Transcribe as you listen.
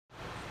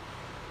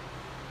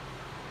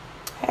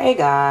Hey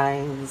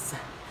guys,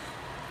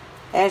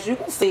 as you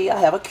can see, I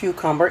have a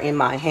cucumber in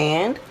my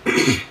hand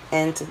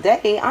and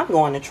today I'm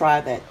going to try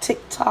that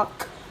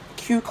TikTok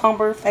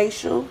cucumber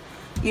facial.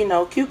 You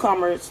know,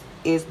 cucumbers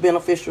is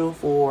beneficial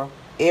for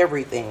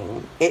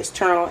everything,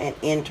 external and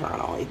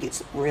internal. It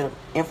gets rid of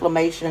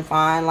inflammation,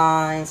 fine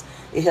lines,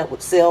 it helps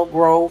with cell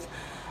growth,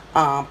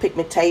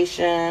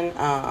 pigmentation,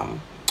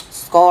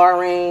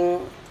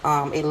 scarring,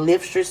 it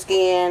lifts your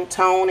skin,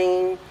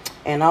 toning,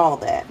 and all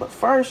that. But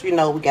first, you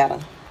know, we gotta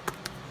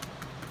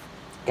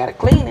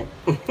clean it.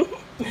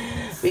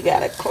 We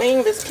gotta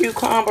clean this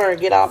cucumber and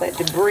get all that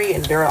debris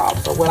and dirt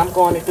off. So what I'm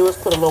going to do is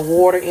put a little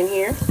water in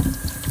here.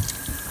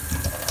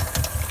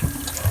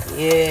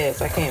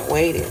 Yes, I can't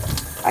wait.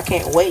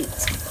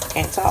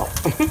 Can't talk.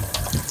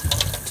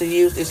 To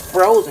use this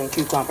frozen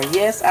cucumber.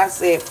 Yes, I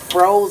said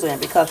frozen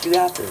because you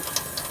have to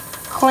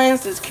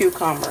cleanse this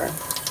cucumber.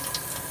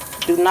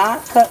 Do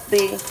not cut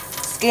the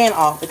skin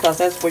off because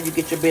that's where you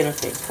get your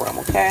benefits from,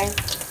 okay?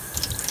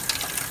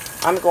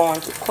 I'm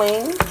going to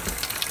clean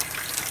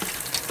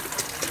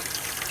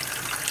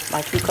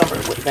my cucumber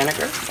with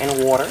vinegar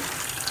and water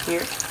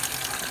here.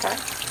 Okay.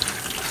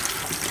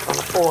 I'm going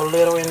to pour a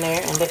little in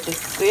there and let this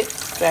sit,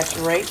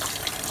 saturate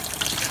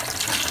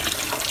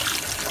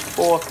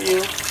for a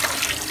few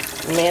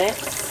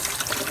minutes.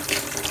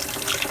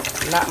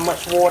 Not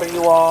much water,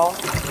 you all.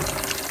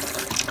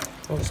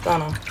 I'm just going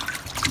to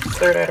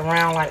stir that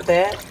around like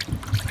that.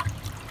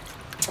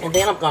 And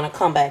then I'm going to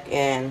come back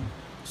and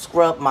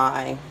scrub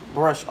my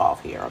brush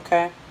off here,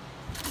 okay?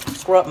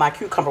 Scrub my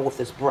cucumber with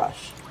this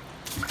brush.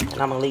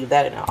 And I'm going to leave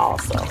that in there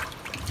also.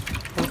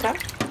 Okay?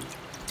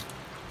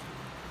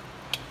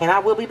 And I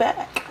will be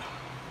back.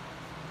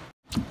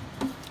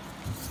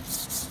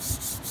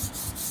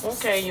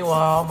 Okay, you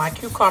all. My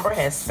cucumber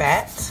has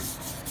sat.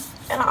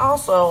 And I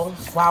also,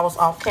 while I was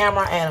off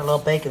camera, I added a little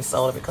baking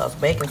soda because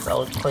baking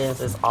soda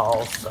cleanses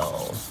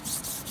also.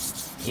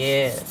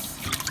 Yes.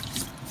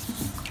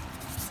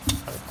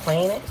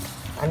 Clean it.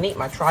 I need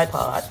my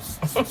tripod.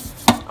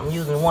 I'm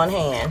using one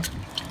hand.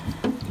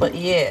 But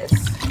yes.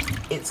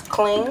 It's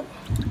clean. I'm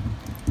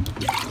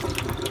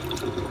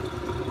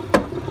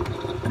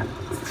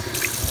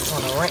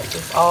gonna rinse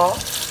this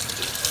off.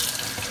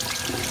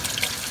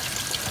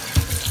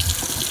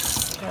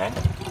 Okay.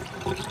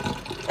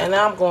 And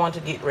now I'm going to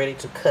get ready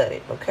to cut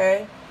it,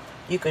 okay?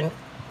 You can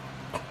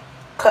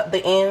cut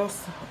the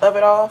ends of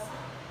it off,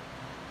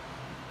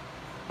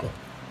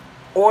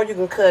 or you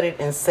can cut it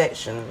in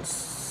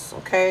sections,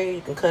 okay?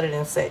 You can cut it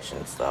in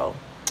sections. So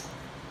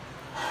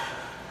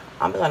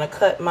I'm gonna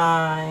cut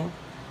mine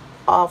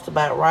off to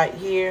about right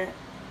here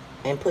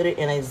and put it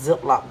in a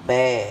Ziploc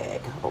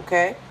bag,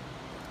 okay?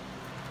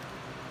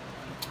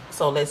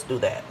 So let's do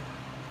that.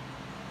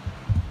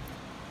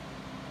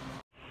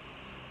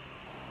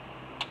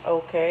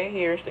 Okay,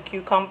 here's the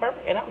cucumber,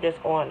 and I'm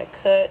just going to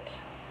cut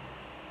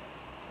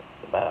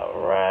about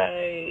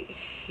right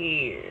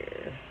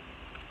here.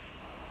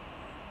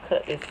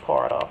 Cut this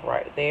part off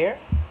right there.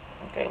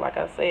 Okay, like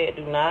I said,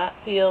 do not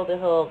peel the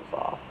hubs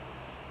off.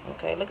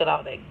 Okay, look at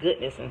all that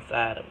goodness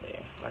inside of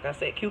there. Like I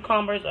said,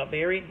 cucumbers are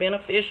very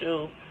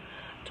beneficial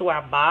to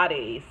our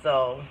bodies.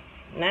 So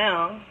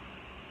now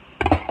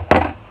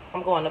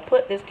I'm going to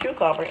put this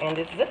cucumber in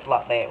this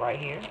Ziploc bag right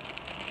here.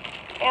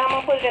 And I'm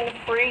going to put it in the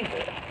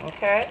freezer,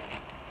 okay?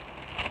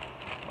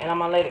 And I'm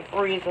going to let it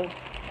freeze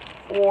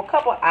for a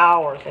couple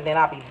hours. And then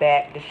I'll be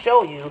back to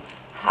show you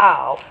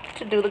how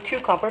to do the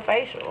cucumber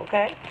facial,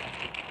 okay?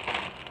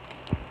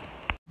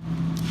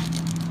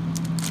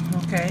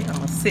 Okay, I'm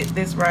going to sit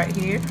this right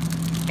here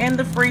in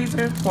the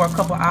freezer for a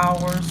couple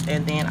hours,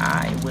 and then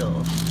I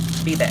will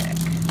be back.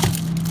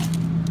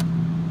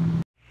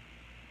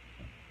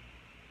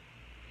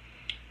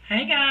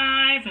 Hey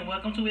guys, and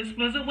welcome to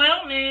Explicit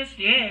Wellness.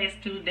 Yes,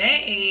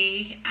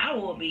 today I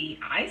will be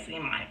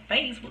icing my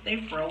face with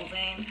a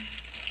frozen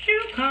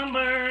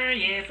cucumber.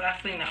 Yes,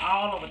 I've seen it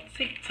all over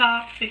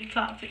TikTok,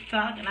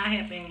 and I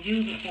have been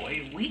using it for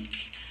a week.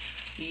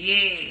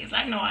 Yes,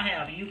 I know I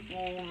have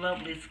youthful,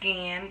 lovely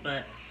skin,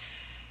 but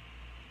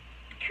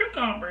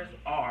cucumbers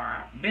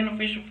are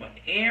beneficial for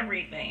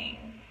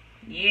everything.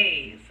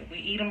 Yes, if we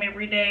eat them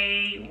every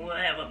day, we'll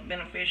have a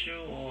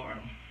beneficial, or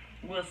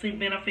we'll see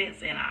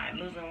benefits in our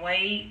losing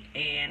weight,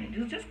 and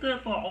it's just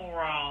good for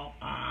overall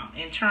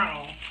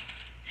internal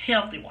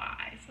healthy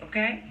wise,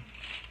 okay?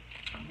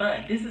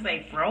 But this is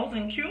a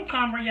frozen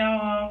cucumber,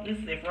 y'all. This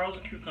is a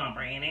frozen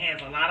cucumber, and it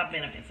has a lot of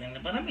benefits in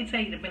it. But let me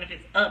tell you the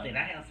benefits of it.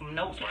 I have some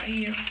notes right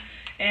here,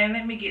 and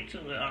let me get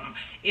to it.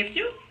 If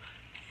you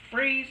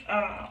freeze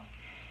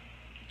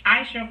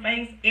ice your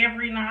face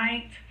every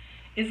night,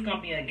 it's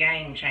gonna be a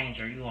game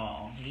changer, you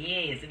all.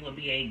 Yes, it will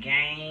be a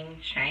game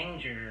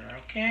changer,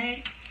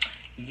 okay?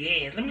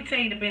 Yes, let me tell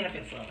you the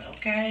benefits of it,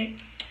 okay?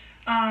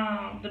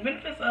 The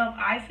benefits of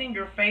icing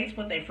your face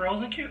with a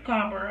frozen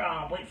cucumber: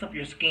 wakes up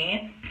your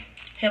skin,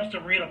 helps to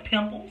rid of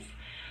pimples,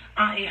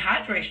 it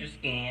hydrates your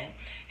skin,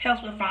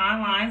 helps with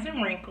fine lines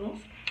and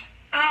wrinkles,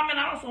 it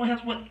also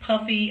helps with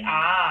puffy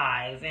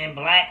eyes and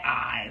black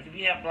eyes. If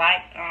you have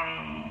black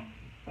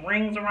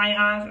rings around your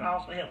eyes, it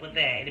also helps with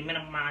that. It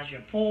minimizes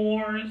your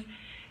pores.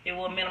 It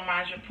will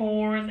minimize your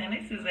pores. And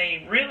this is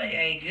really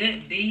a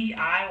good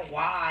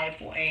DIY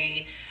for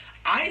a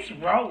ice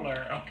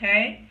roller,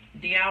 okay?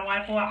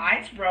 DIY for an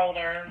ice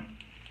roller.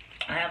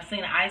 I have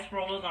seen ice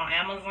rollers on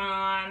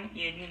Amazon.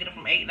 Yeah, you can get it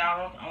from $8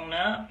 on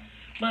up.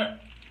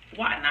 But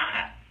why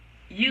not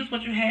use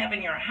what you have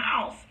in your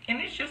house? And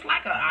it's just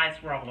like an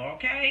ice roller,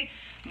 okay?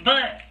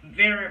 But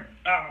very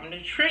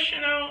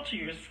nutritional to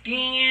your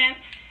skin.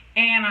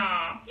 And,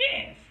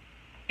 yes,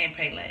 and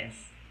pay less,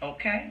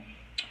 okay?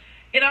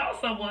 It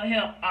also will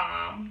help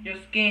your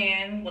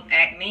skin with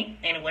acne,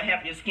 and it will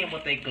help your skin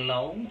with a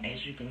glow,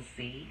 as you can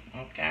see,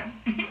 okay?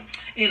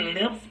 It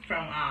lifts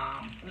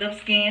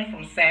skin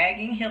from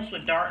sagging, helps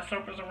with dark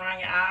circles around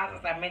your eyes,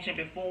 as I mentioned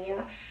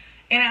before.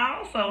 And it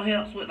also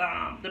helps with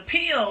the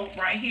peel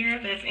right here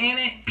that's in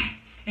it.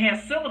 It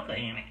has silica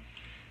in it.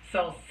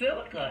 So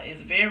silica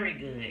is very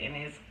good, and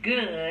it's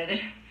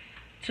good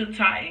to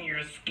tighten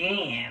your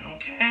skin,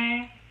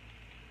 okay?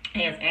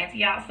 It has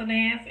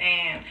antioxidants,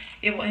 and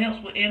it will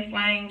help with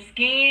inflamed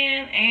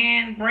skin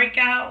and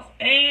breakouts,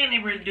 and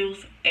it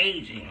reduces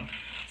aging.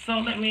 So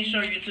let me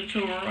show you a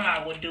tutorial how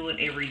I would do it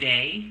every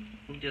day.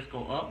 We just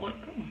go upward.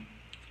 Ooh,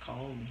 it's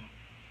cold.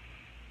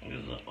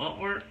 Just go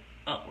upward,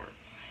 upward.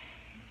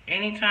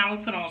 Anytime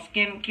we put on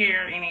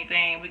skincare,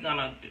 anything, we're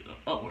gonna do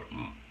upward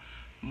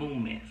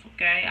movements.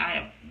 Okay, I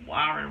have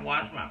already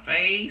washed my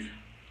face.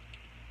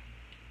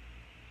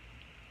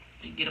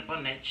 You get up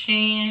on that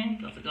chin,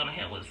 because it's going to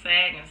help with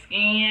sagging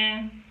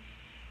skin.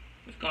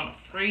 It's going to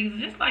freeze,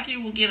 just like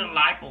you will get a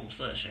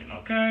liposuction,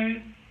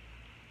 okay?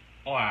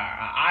 Or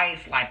an ice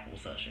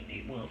liposuction.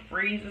 It will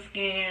freeze the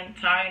skin,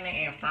 tighten it,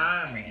 and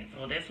firm it.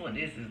 So that's what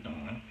this is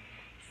doing.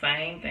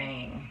 Same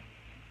thing.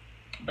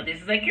 But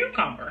this is a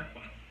cucumber.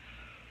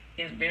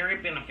 It's very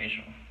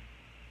beneficial.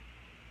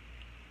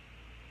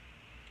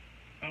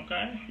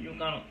 Okay? You're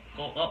going to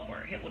go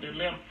upward. Hit with the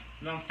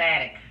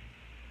lymphatic.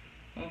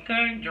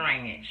 Okay,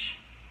 drainage.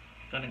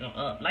 Gonna go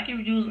up. Like you're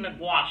using a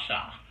gua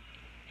sha.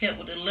 Hit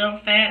with the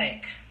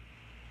lymphatic.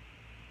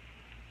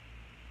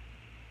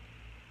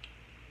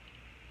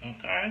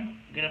 Okay,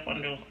 get up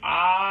on those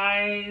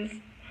eyes.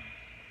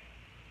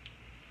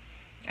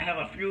 I have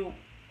a few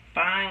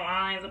fine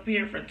lines up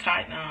here for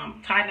tightening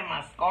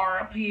my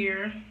scar up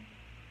here.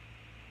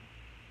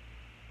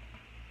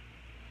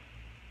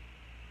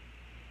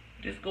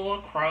 Just go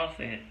across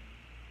it.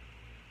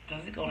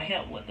 Because it's going to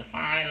help with the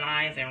fine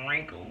lines and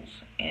wrinkles.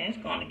 And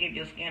it's going to give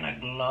your skin a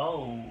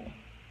glow.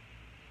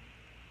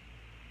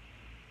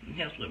 It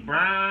helps with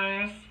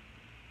burns,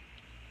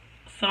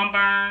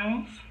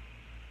 sunburns.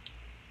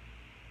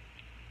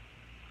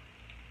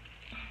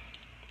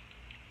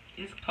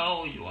 It's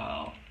cold, you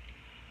all.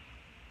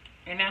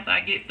 And after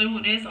I get through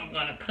with this, I'm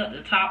going to cut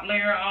the top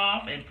layer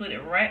off and put it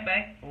right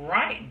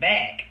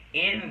back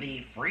in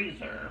the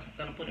freezer. I'm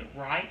going to put it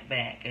right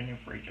back in the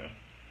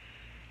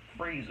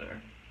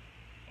freezer.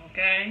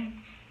 Okay,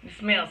 it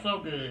smells so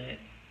good.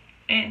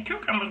 And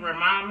cucumbers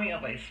remind me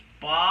of a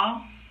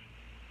spa,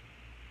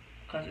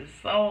 because it's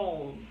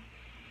so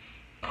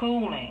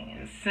cooling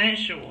and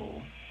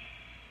sensual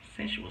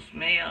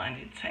smell, and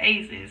the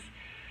taste is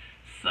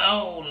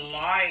so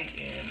light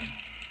and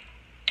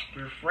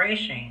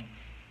refreshing.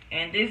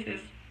 And this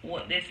is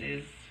what this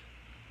is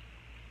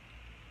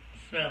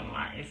smelling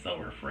like. It's so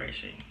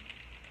refreshing.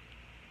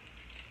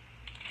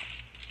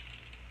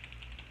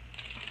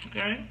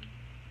 Okay.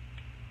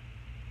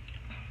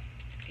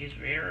 It's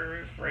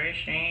very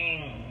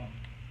refreshing.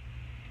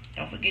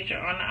 Don't forget your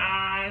under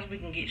eyes. We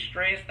can get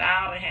stressed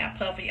out and have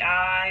puffy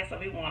eyes. So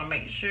we want to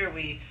make sure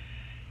we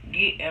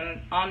get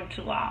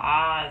into our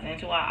eyes,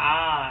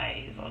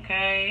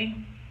 okay?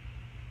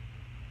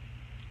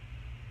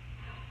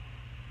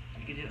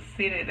 You can just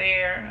sit it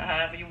there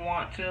however you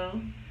want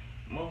to.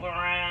 Move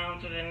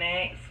around to the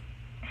next.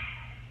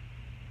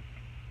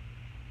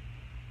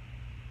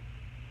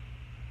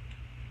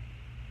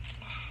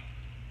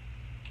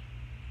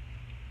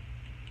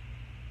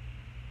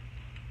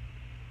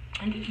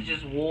 And this is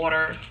just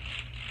water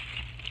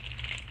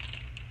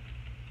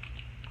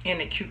in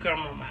the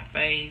cucumber on my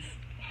face.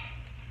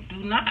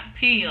 Do not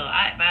peel.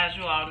 I advise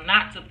you all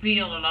not to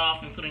peel it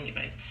off and put it in your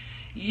face.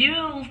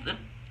 Use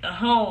the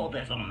hull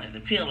that's on there,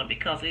 the peeler,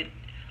 because it,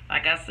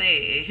 like I said,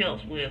 it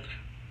helps with,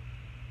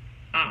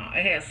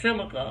 it has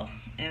silica,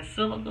 and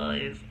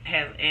silica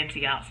has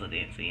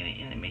antioxidants in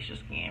it, and it makes your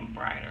skin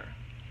brighter.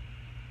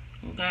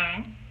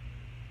 Okay?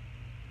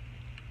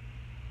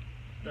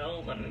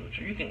 Those are nutrients.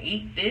 You can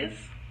eat this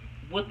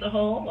with the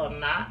hull or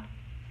not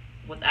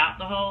without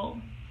the hull.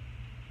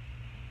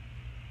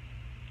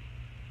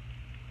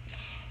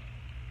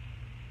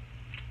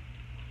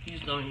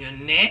 Use it on your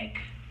neck.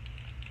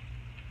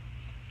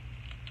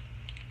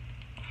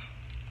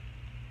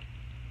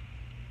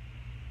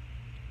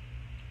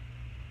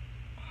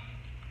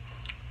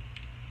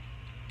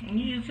 And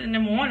you use it in the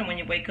morning when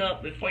you wake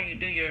up, before you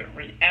do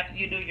after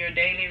you do your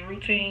daily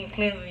routine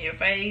cleansing your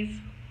face.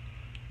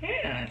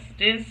 Yeah, it's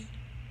just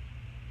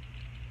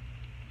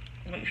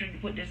Make sure you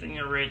put this in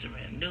your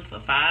regimen. Do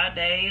for 5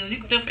 days. You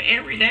can do it for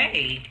every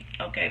day.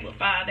 Okay, but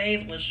 5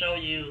 days will show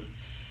you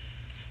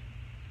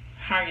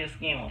how your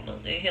skin will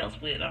look. It helps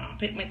with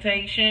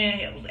pigmentation,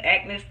 helps with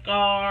acne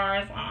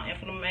scars,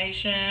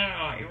 inflammation,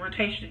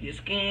 irritation of your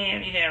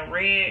skin. You have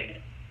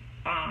red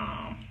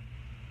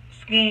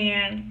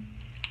skin,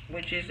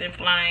 which is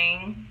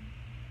inflamed.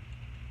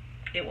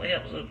 It will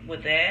help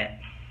with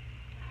that.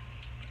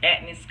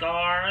 Acne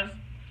scars.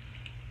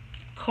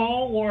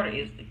 Cold water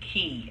is the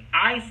key.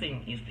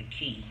 Icing is the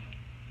key.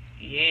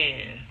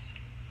 Yes.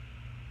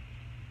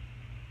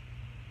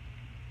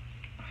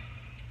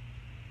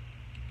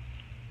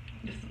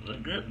 This is a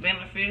good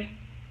benefit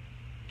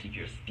to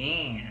your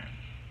skin.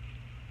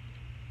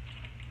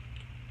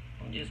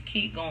 And just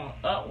keep going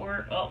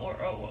upward,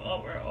 upward, upward,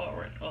 upward,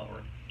 upward,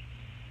 upward.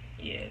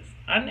 Yes.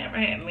 I never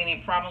had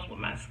many problems with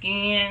my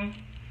skin,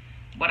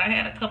 but I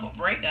had a couple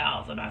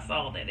breakouts and I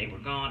saw that they were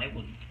gone. It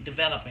was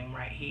developing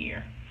right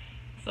here.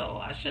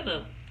 So I should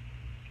have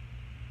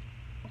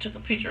took a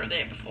picture of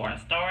that before I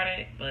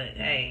started, but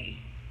hey,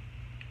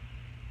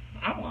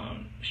 I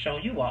want to show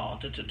you all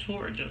the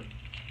tutorial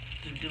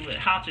to do it,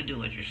 how to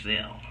do it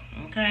yourself,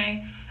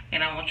 okay?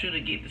 And I want you to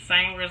get the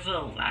same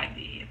results I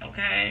did,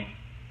 okay?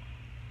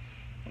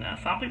 Now,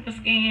 some people's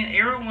skin,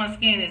 everyone's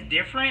skin is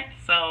different,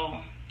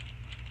 so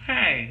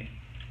hey,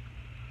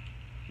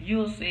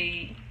 you'll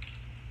see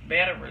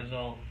better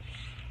results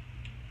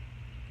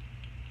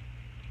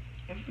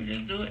if you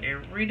just do it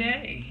every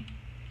day.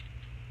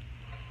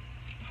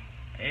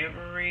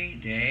 Every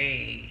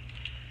day.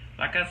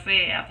 Like I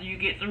said, after you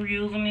get through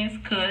using this,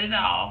 cut it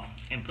off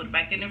and put it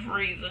back in the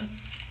freezer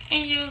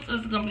and use.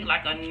 It's gonna be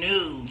like a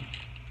new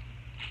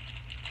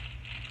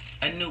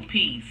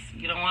piece.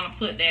 You don't want to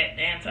put that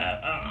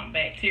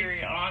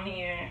antibacterial on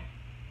here,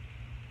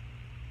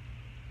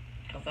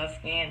 because our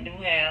skin do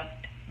have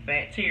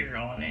bacteria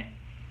on it,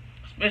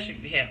 especially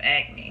if you have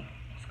acne,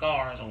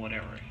 scars or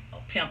whatever,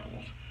 or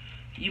pimples.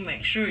 You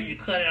make sure you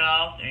cut it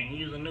off and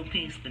use a new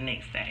piece the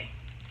next day.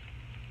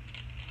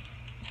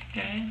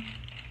 Okay?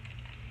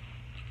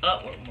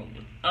 Upward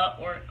movement.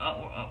 Upward,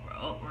 upward, upward,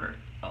 upward,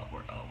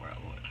 upward, upward,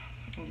 upward.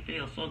 It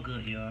feels so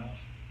good, y'all.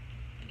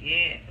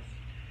 Yes.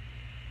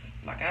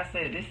 Like I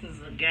said, this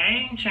is a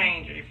game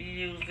changer. If you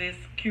use this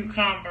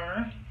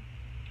cucumber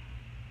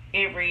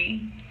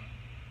every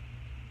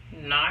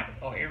night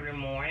or every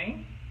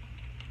morning,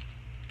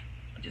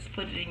 just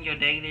put it in your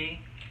daily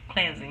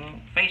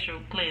cleansing,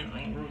 facial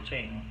cleansing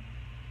routine.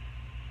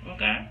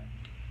 Okay?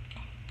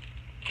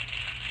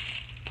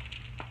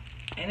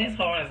 And it's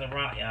hard as a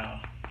rock,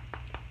 y'all.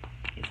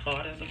 It's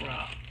hard as a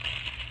rock.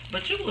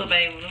 But you will be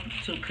able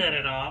to cut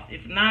it off.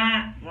 If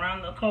not,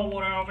 run the cold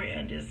water over it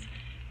and just,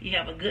 you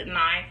have a good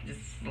knife,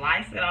 just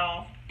slice it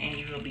off and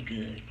you will be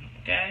good.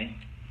 Okay?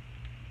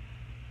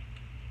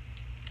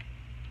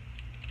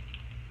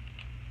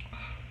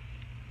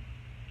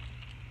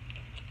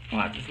 Oh,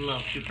 I just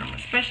love cucumber,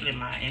 especially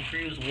my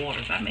infused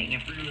waters. I make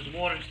infused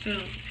waters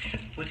too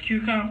with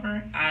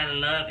cucumber. I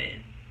love it.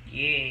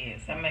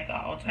 Yes, I make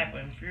all type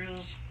of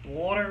infused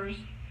waters,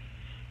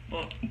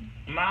 but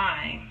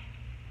mine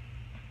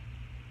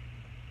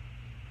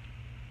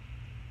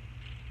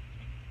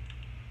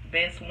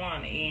best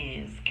one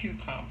is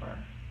cucumber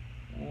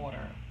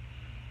water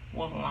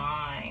with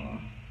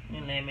lime,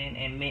 lemon,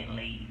 and mint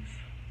leaves.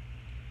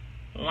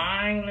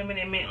 Lime, lemon,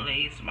 and mint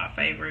leaves is my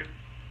favorite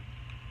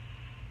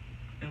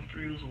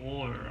infused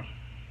water.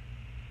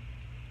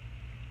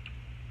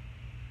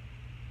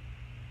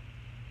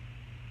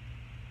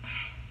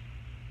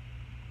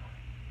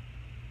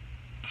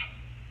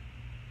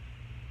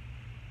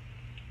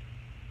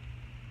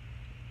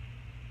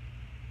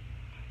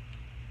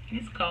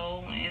 It's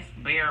cold and it's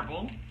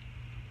bearable.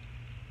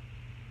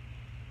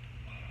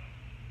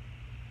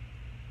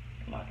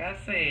 Like I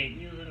said,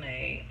 using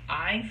a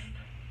iced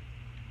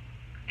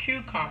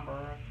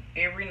cucumber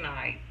every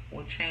night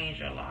will change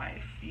your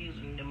life.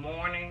 Using the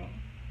morning,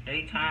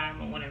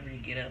 daytime, or whenever you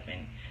get up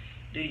and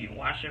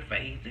wash your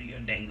face, do your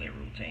daily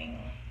routine.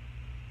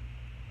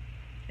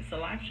 It's a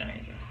life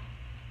changer.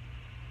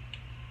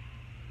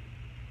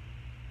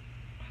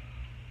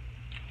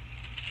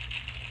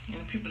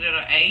 And people that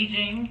are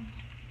aging,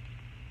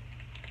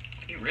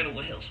 it really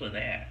will help with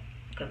that,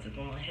 because it's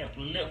going to help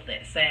lift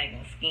that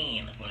sagging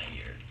skin up on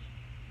your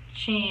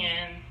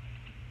chin,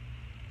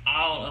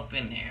 all up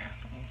in there.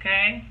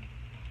 Okay?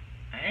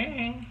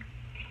 Hey.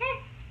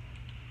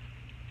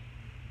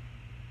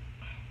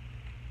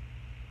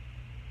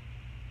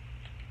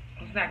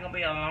 It's not going to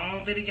be a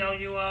long video,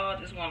 you all.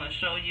 Just want to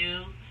show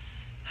you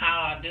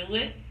how I do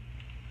it.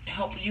 I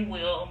hope you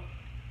will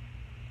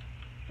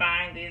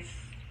find this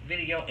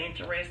video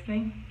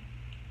interesting.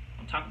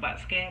 I'm talking about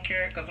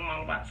skincare, because I'm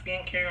all about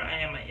skincare. I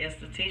am an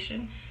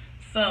esthetician.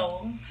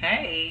 So,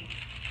 hey.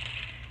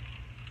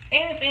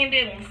 Anything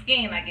dealing with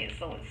skin, I get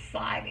so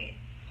excited.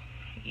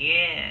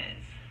 Yes.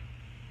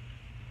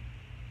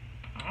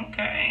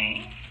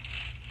 Okay.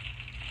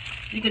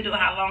 You can do it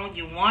how long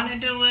you want to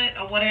do it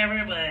or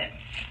whatever, but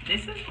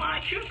this is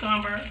my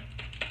cucumber.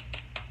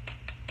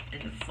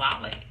 It is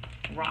solid,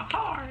 rock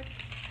hard.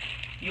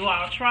 You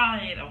all try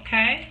it,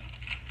 okay?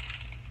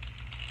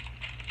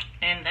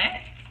 And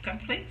that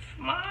completes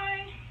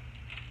my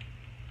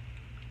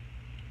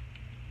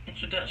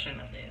introduction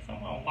of this. I'm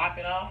going to wipe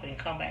it off and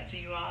come back to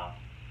you all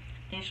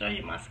and show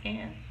you my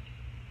skin.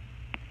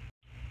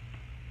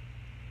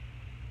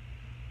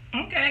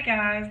 Okay,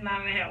 guys, now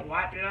that I have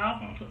wiped it off,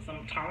 I'm going to put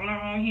some toner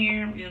on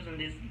here. I'm using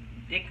this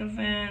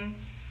Dickinson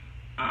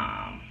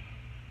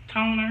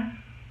toner,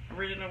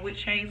 original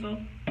witch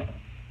hazel. And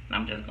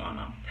I'm just going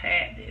to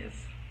pat this.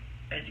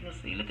 As you can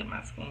see, look at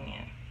my skin.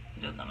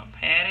 I'm just going to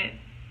pat it.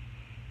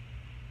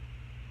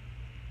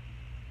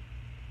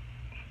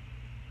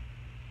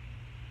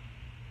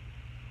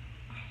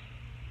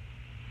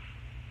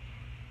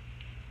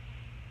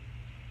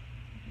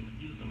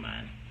 Using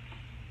mine.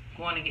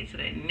 Going to get to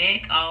that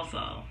neck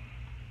also.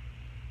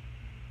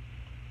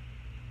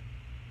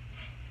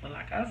 But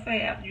like I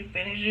say, after you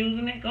finish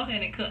using it, go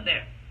ahead and cut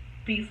that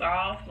piece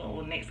off.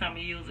 So next time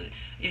you use it,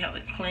 you have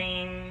a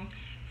clean,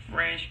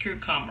 fresh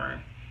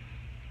cucumber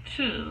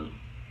to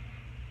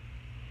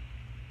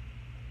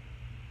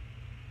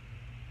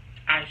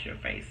ice your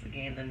face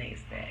again the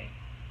next day.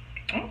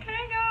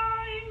 Okay,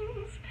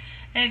 guys.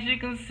 As you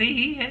can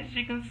see,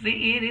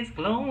 it is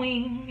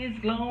glowing. It's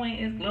glowing.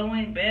 It's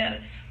glowing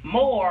better,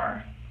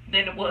 more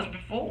than it was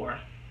before.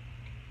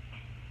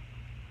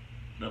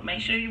 But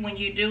make sure when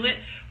you do it,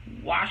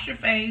 wash your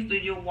face, do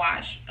your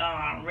wash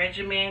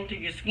regimen to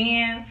your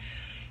skin,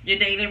 your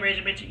daily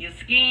regimen to your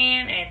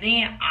skin, and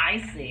then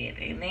ice it.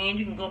 And then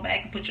you can go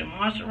back and put your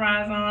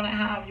moisturizer on it,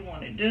 however you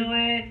want to do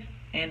it,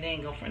 and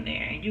then go from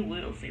there. And you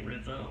will see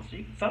results.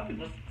 Some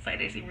people say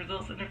they see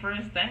results in the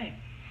first day.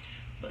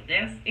 But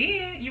that's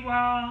it, you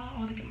all.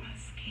 Oh, look at my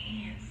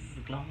skin. This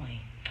is glowing.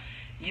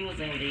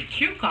 Using the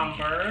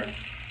cucumber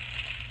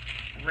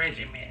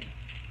regimen.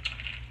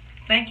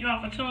 Thank you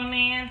all for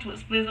tuning in to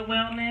Explicit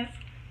Wellness.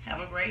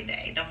 Have a great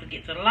day. Don't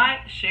forget to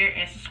like, share,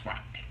 and subscribe.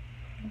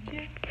 Thank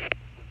you.